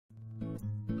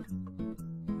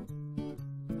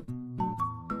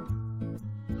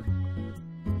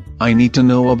I need to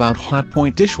know about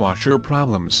Hotpoint dishwasher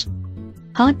problems.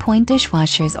 Hotpoint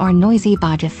dishwashers are noisy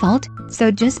by default, so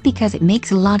just because it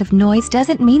makes a lot of noise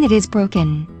doesn't mean it is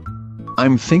broken.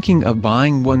 I'm thinking of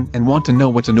buying one and want to know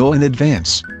what to know in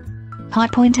advance.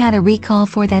 Hotpoint had a recall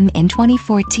for them in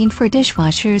 2014 for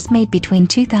dishwashers made between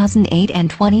 2008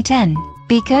 and 2010,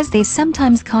 because they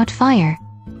sometimes caught fire.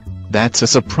 That's a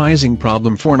surprising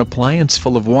problem for an appliance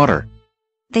full of water.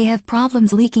 They have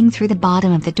problems leaking through the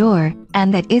bottom of the door,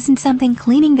 and that isn't something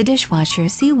cleaning the dishwasher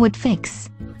seal would fix.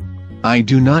 I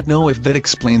do not know if that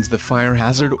explains the fire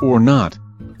hazard or not.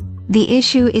 The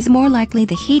issue is more likely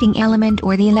the heating element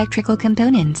or the electrical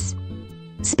components.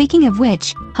 Speaking of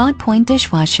which, Hotpoint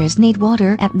dishwashers need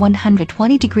water at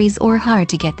 120 degrees or higher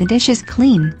to get the dishes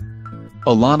clean.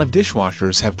 A lot of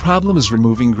dishwashers have problems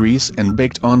removing grease and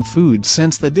baked on food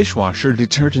since the dishwasher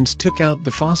detergents took out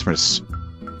the phosphorus.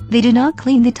 They do not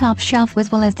clean the top shelf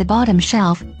as well as the bottom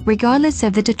shelf, regardless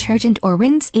of the detergent or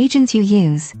rinse agents you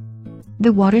use.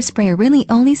 The water sprayer really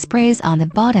only sprays on the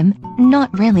bottom,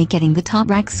 not really getting the top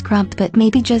rack scrubbed but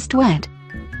maybe just wet.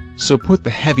 So put the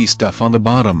heavy stuff on the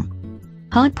bottom.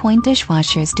 Hotpoint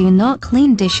dishwashers do not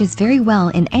clean dishes very well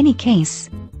in any case.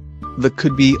 That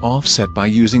could be offset by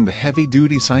using the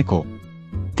heavy-duty cycle.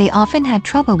 They often have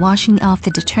trouble washing off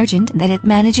the detergent that it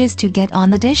manages to get on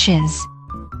the dishes.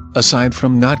 Aside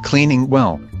from not cleaning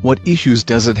well, what issues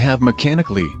does it have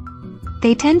mechanically?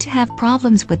 They tend to have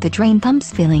problems with the drain pumps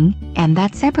filling, and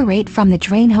that separate from the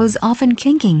drain hose often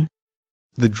kinking.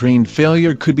 The drain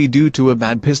failure could be due to a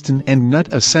bad piston and nut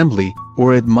assembly,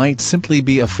 or it might simply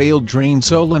be a failed drain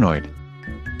solenoid.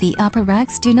 The upper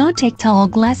racks do not take tall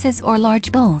glasses or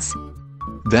large bowls.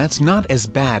 That's not as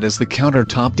bad as the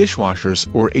countertop dishwashers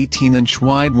or 18-inch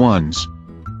wide ones.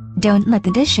 Don't let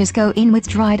the dishes go in with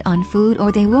dried-on food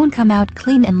or they won't come out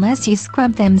clean unless you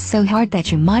scrub them so hard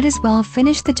that you might as well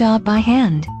finish the job by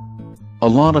hand. A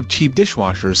lot of cheap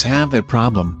dishwashers have that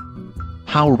problem.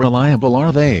 How reliable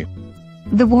are they?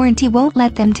 The warranty won't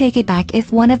let them take it back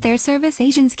if one of their service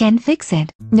agents can fix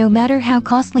it, no matter how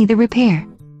costly the repair.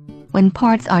 When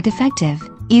parts are defective,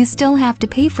 you still have to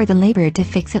pay for the labor to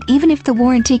fix it even if the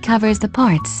warranty covers the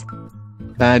parts.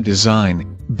 Bad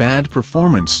design, bad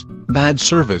performance, bad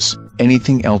service.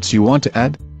 Anything else you want to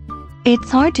add?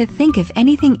 It's hard to think of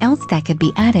anything else that could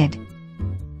be added.